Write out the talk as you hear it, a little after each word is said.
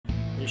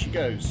Here she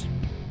goes.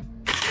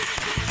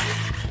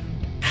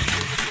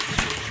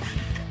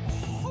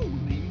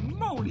 Holy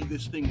moly,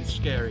 this thing is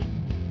scary.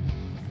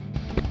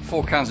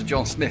 4 cans of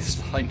John Smith's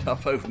lined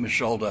up over my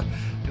shoulder.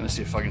 I'm going to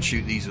see if I can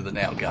shoot these with a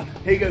nail gun.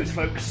 Here goes,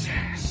 folks.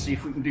 See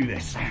if we can do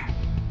this.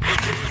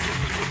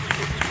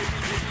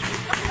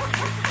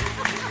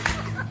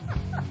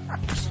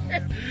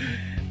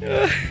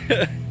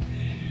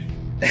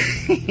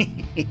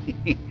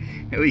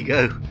 Here we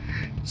go.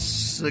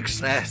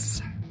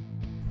 Success.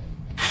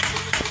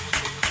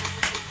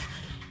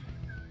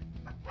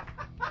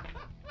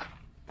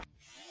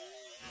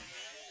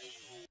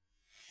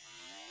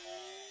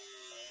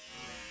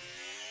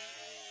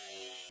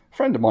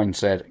 A friend of mine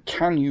said,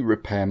 "Can you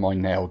repair my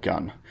nail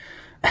gun?"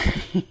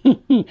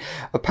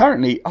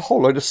 Apparently a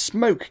whole load of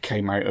smoke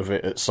came out of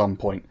it at some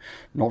point.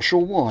 Not sure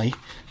why.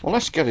 Well,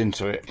 let's get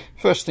into it.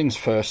 First things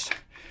first,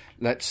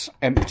 let's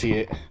empty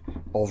it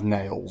of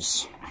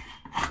nails.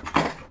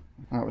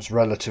 That was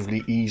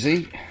relatively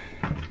easy.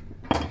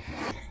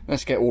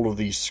 Let's get all of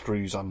these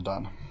screws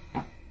undone.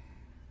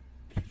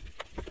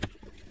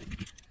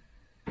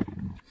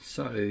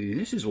 So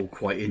this is all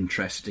quite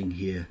interesting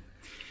here.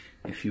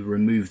 If you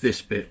remove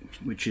this bit,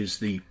 which is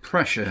the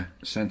pressure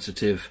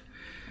sensitive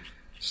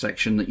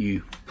section that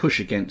you push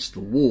against the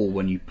wall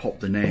when you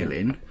pop the nail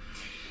in,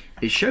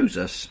 it shows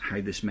us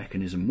how this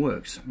mechanism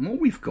works. And what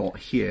we've got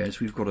here is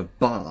we've got a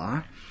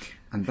bar,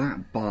 and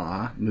that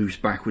bar moves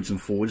backwards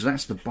and forwards.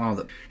 That's the bar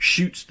that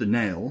shoots the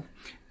nail.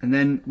 And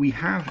then we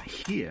have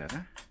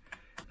here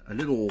a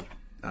little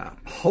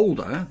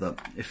holder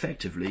that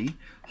effectively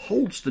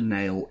holds the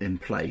nail in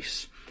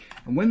place.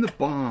 And when the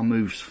bar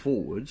moves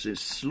forwards, it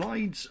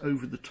slides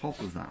over the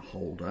top of that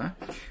holder.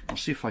 I'll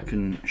see if I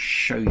can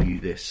show you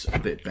this a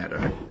bit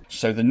better.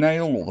 So the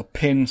nail or the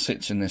pin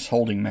sits in this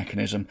holding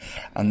mechanism,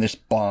 and this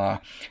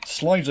bar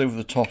slides over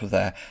the top of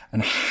there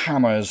and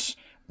hammers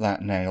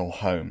that nail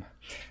home.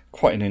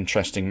 Quite an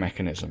interesting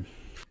mechanism.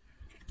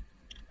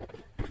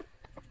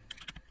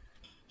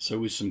 So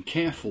with some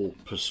careful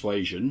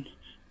persuasion,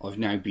 I've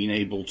now been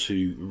able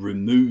to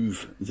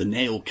remove the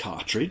nail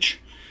cartridge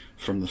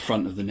from the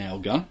front of the nail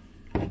gun.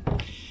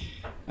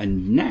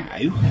 And now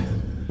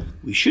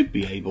we should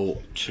be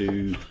able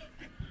to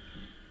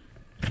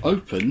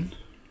open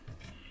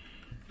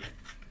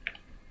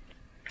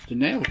the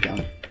nail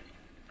gun.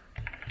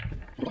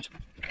 Right.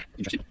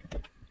 Interesting.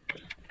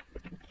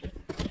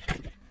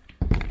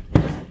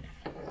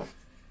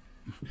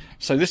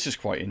 So this is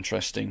quite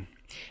interesting.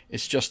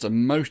 It's just a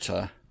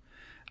motor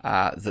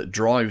that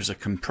drives a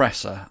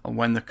compressor, and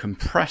when the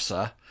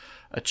compressor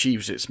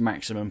achieves its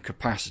maximum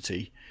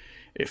capacity,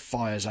 it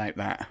fires out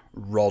that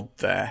rod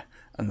there,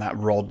 and that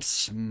rod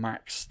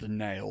smacks the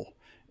nail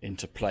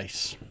into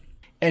place.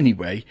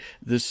 Anyway,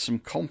 there's some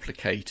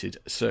complicated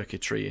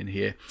circuitry in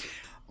here.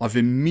 I've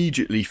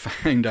immediately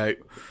found out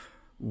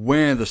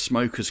where the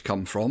smoke has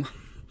come from.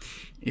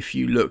 If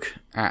you look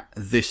at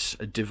this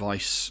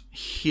device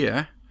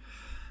here,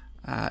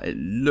 it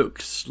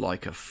looks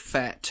like a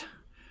FET.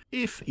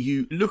 If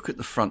you look at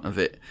the front of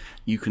it,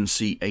 you can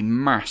see a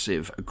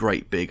massive,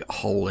 great big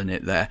hole in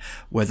it there,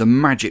 where the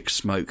magic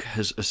smoke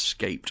has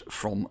escaped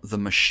from the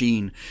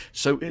machine.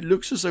 So it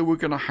looks as though we're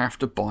going to have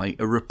to buy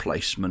a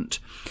replacement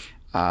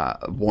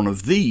one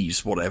of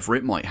these, whatever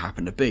it might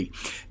happen to be.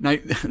 Now,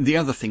 the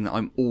other thing that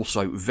I'm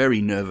also very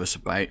nervous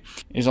about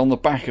is on the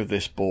back of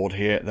this board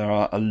here, there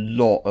are a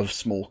lot of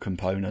small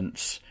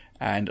components.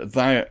 And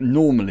they're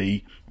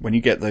normally, when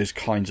you get those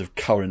kinds of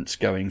currents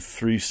going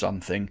through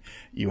something,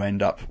 you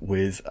end up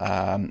with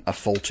a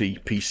faulty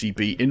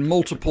PCB in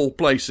multiple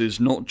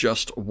places, not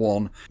just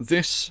one.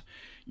 This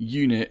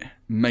unit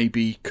may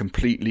be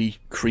completely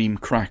cream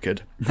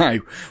crackered. Now,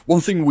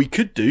 one thing we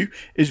could do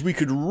is we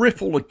could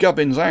rip all the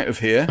gubbins out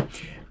of here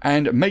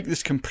and make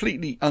this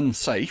completely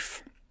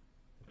unsafe,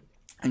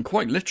 and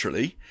quite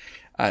literally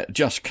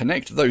just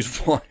connect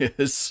those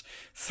wires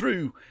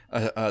through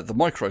the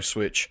micro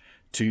switch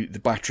to the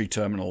battery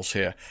terminals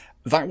here.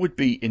 That would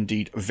be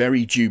indeed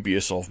very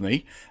dubious of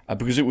me,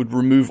 because it would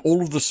remove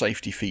all of the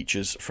safety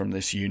features from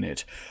this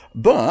unit.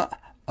 But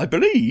I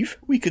believe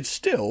we could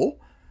still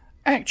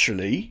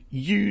actually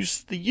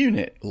use the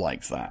unit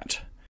like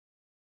that.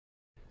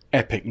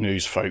 Epic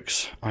news,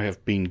 folks. I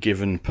have been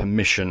given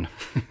permission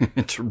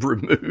to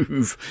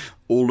remove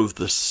all of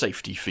the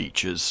safety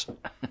features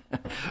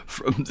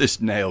from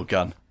this nail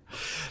gun.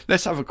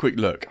 Let's have a quick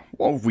look.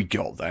 What have we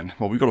got then?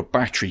 Well, we've got a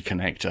battery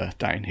connector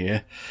down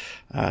here.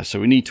 So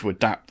we need to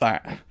adapt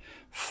that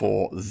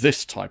for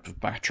this type of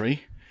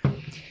battery,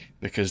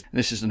 because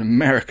this is an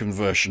American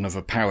version of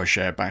a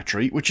PowerShare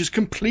battery, which is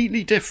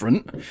completely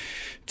different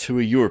to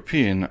a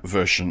European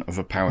version of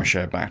a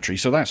PowerShare battery.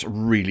 So that's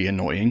really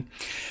annoying.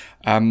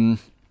 And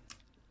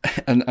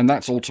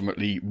that's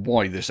ultimately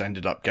why this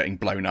ended up getting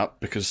blown up,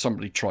 because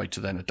somebody tried to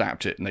then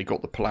adapt it and they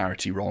got the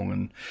polarity wrong,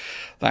 and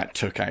that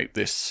took out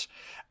this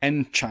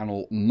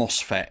N-channel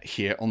MOSFET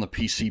here on the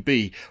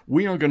PCB.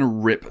 We are going to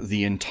rip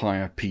the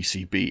entire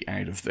PCB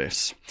out of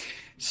this.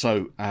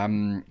 So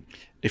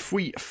if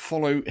we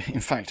follow, in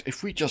fact,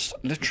 if we just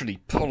literally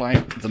pull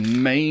out the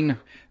main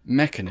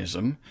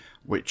mechanism,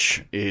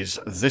 which is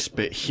this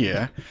bit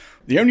here,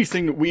 the only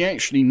thing that we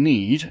actually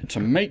need to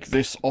make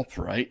this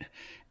operate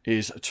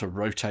is to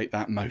rotate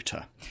that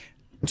motor.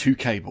 2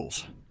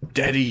 cables.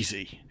 Dead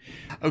easy.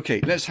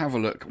 Okay, let's have a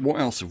look. What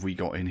else have we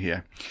got in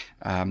here?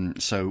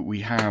 So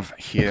we have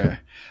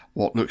here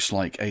what looks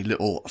like a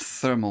little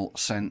thermal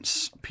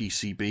sense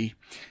PCB.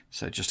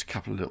 So just a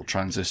couple of little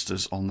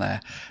transistors on there,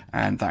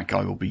 and that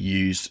guy will be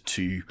used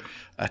to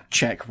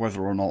check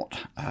whether or not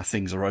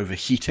things are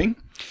overheating.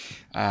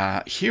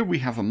 Here we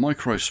have a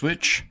micro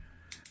switch,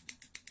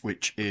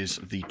 which is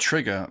the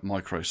trigger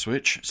micro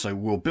switch. So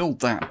we'll build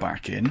that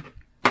back in.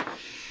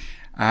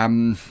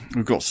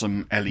 We've got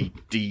some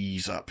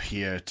LEDs up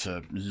here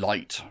to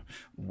light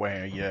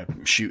where you're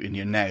shooting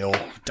your nail.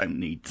 Don't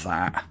need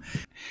that.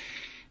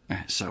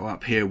 So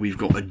up here we've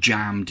got a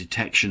jam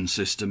detection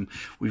system.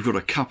 We've got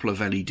a couple of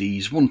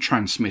LEDs, one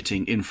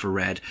transmitting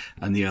infrared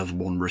and the other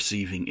one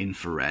receiving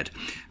infrared.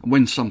 And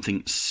when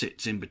something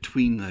sits in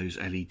between those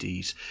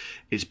LEDs,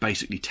 it's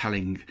basically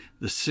telling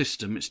the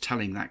system, it's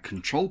telling that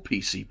control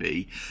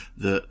PCB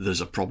that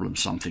there's a problem,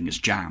 something is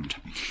jammed.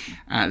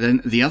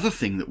 Then the other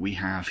thing that we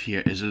have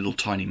here is a little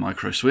tiny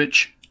micro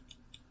switch.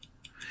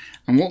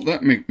 And what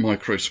that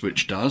micro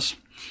switch does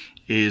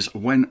is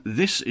when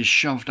this is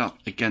shoved up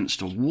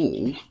against a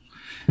wall,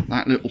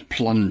 that little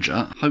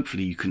plunger,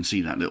 hopefully you can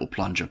see that little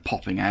plunger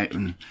popping out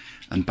and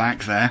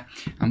back there,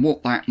 and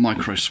what that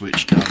micro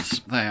switch does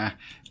there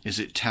is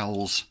it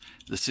tells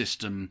the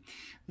system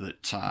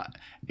that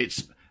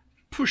it's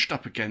pushed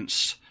up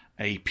against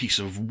a piece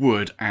of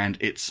wood and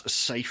it's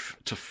safe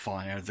to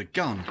fire the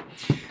gun.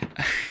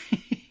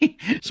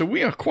 So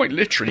we are quite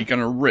literally going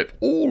to rip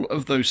all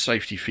of those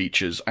safety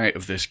features out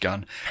of this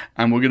gun,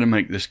 and we're going to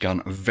make this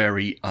gun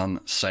very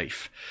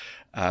unsafe.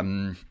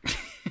 And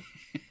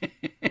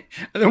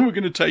then we're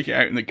going to take it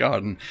out in the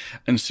garden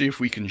and see if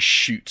we can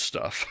shoot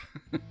stuff.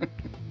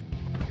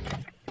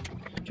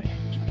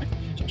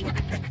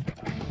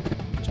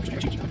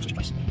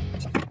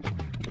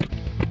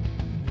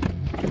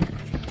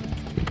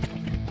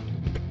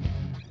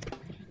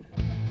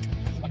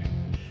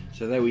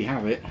 So there we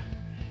have it.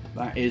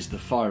 That is the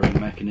firing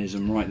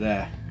mechanism right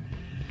there.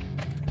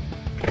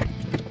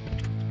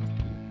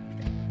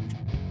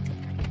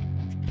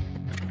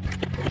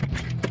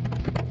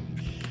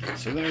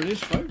 So there it is,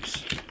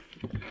 folks.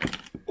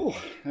 Oh,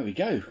 there we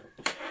go.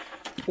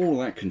 All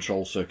that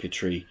control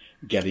circuitry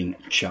getting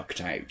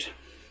chucked out.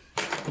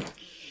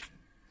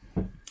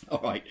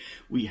 Alright,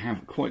 we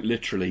have quite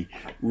literally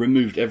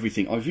removed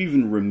everything. I've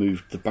even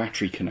removed the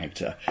battery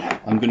connector.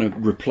 I'm going to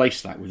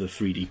replace that with a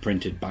 3D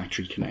printed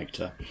battery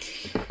connector.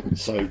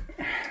 So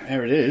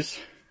there it is.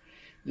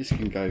 This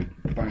can go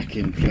back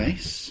in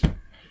place.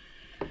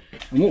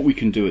 And what we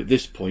can do at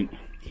this point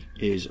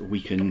is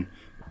we can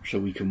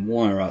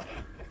wire up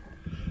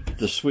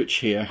the switch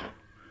here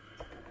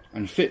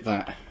and fit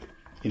that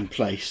in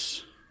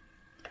place.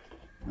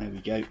 There we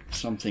go,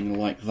 something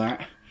like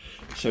that,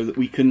 so that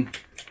we can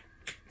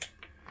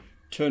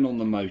turn on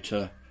the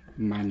motor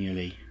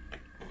manually.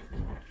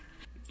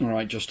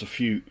 Alright, just a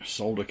few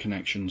solder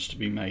connections to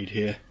be made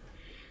here.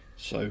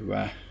 So I'm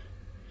going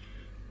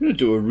to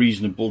do a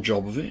reasonable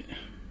job of it.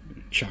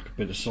 Chuck a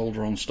bit of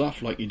solder on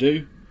stuff like you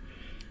do.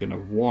 I'm going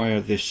to wire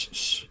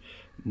this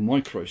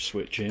micro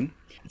switch in.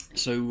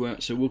 So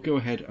we'll go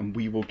ahead and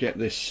we will get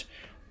this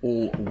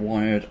all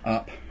wired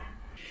up.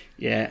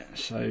 Yeah,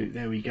 so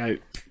there we go.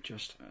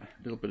 Just a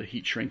little bit of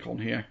heat shrink on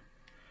here.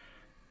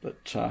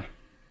 But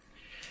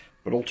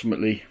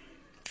ultimately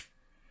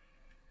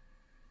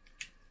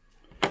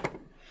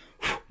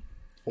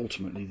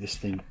this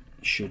thing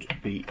should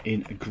be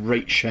in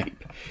great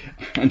shape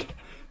and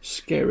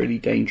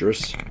scarily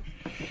dangerous.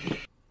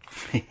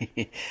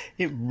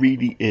 It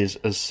really is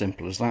as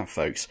simple as that,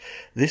 folks.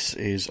 This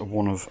is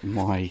one of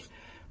my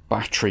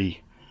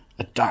battery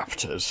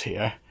adapters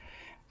here,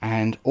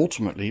 and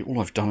ultimately all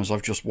I've done is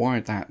I've just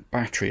wired that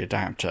battery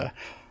adapter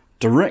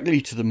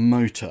directly to the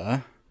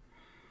motor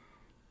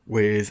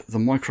with the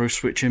micro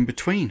switch in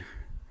between.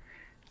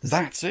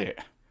 That's it.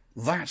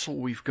 That's all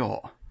we've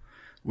got.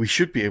 We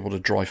should be able to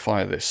dry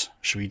fire this.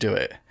 Should we do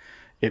it?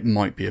 It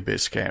might be a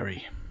bit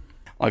scary.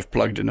 I've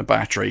plugged in a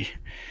battery.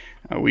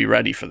 Are we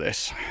ready for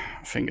this?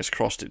 Fingers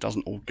crossed it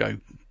doesn't all go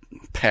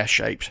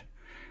pear-shaped.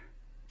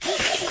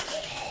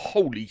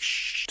 Holy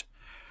shit.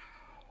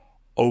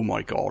 Oh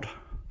my god.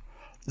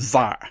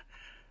 That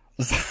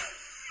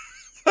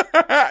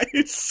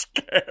is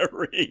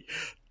scary.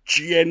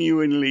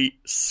 Genuinely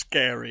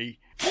scary.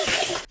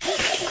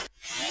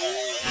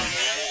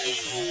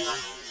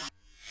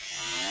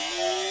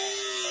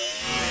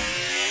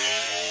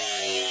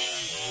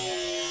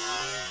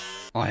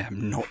 I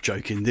am not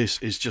joking. This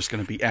is just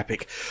going to be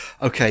epic.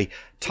 Okay,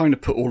 time to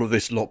put all of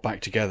this lot back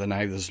together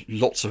now. There's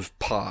lots of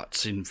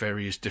parts in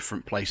various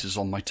different places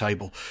on my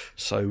table.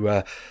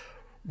 So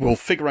we'll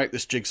figure out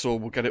this jigsaw.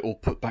 We'll get it all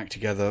put back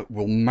together.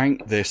 We'll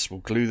mount this. We'll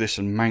glue this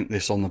and mount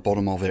this on the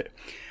bottom of it.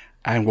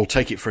 And we'll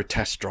take it for a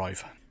test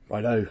drive.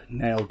 Righto,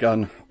 nail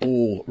gun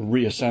all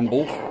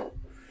reassembled.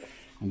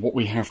 And what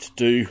we have to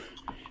do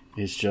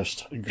is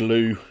just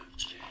glue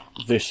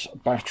this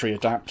battery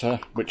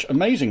adapter, which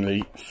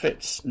amazingly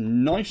fits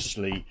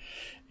nicely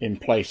in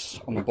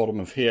place on the bottom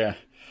of here,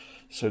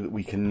 so that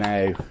we can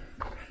now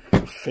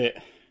fit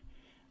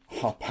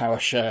our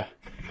PowerShare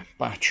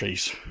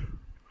batteries.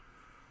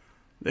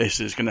 This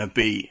is going to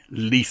be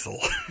lethal.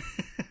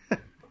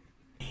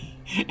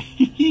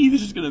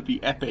 This is going to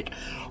be epic.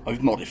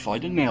 I've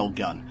modified a nail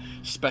gun.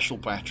 Special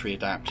battery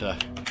adapter,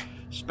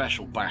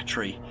 special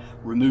battery,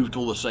 removed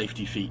all the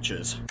safety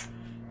features.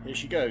 Here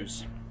she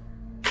goes.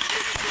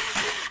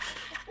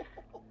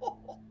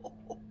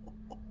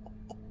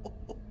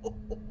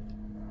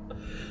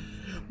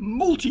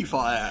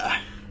 Multi-fire!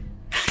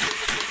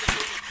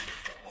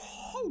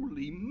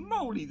 Holy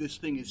moly, this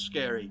thing is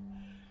scary.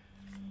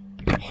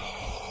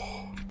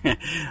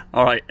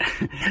 Alright,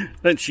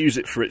 let's use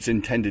it for its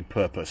intended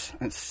purpose.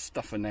 Let's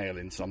stuff a nail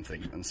in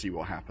something and see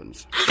what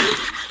happens.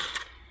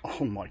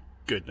 Oh my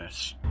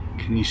goodness.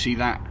 Can you see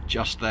that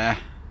just there?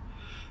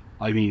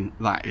 I mean,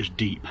 that is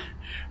deep.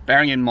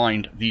 Bearing in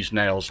mind, these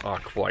nails are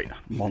quite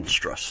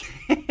monstrous.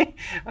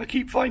 I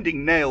keep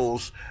finding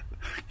nails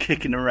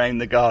kicking around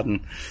the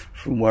garden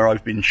from where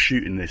I've been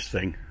shooting this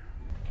thing.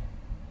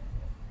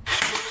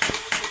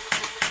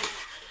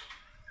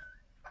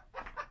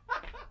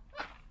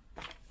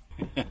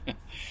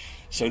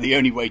 So the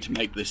only way to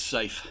make this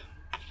safe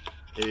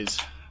is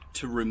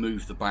to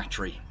remove the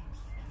battery.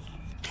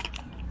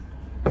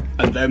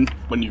 And then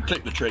when you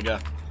click the trigger,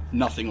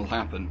 nothing will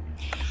happen.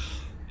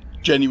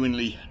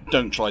 Genuinely,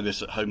 don't try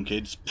this at home,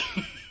 kids.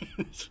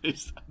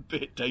 It's a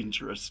bit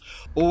dangerous.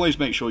 Always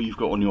make sure you've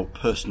got on your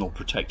personal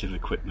protective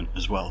equipment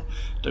as well.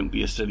 Don't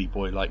be a silly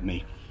boy like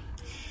me.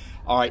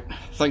 Alright,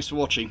 thanks for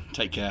watching.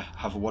 Take care,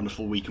 have a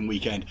wonderful week and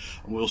weekend,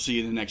 and we'll see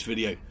you in the next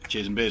video.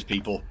 Cheers and beers,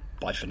 people.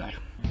 Bye for now.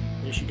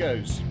 Here she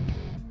goes.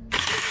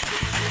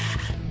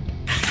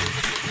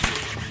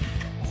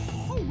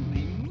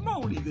 Holy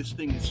moly, this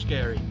thing is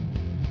scary.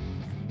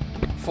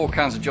 4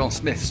 cans of John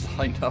Smith's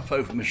lined up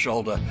over my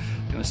shoulder.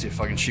 I'm going to see if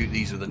I can shoot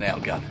these with a nail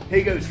gun.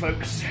 Here goes,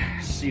 folks.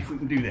 See if we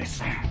can do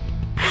this.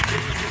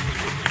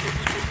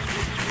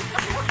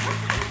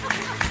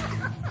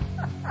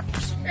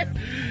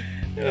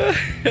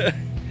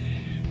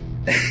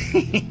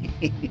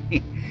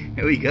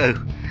 Here we go.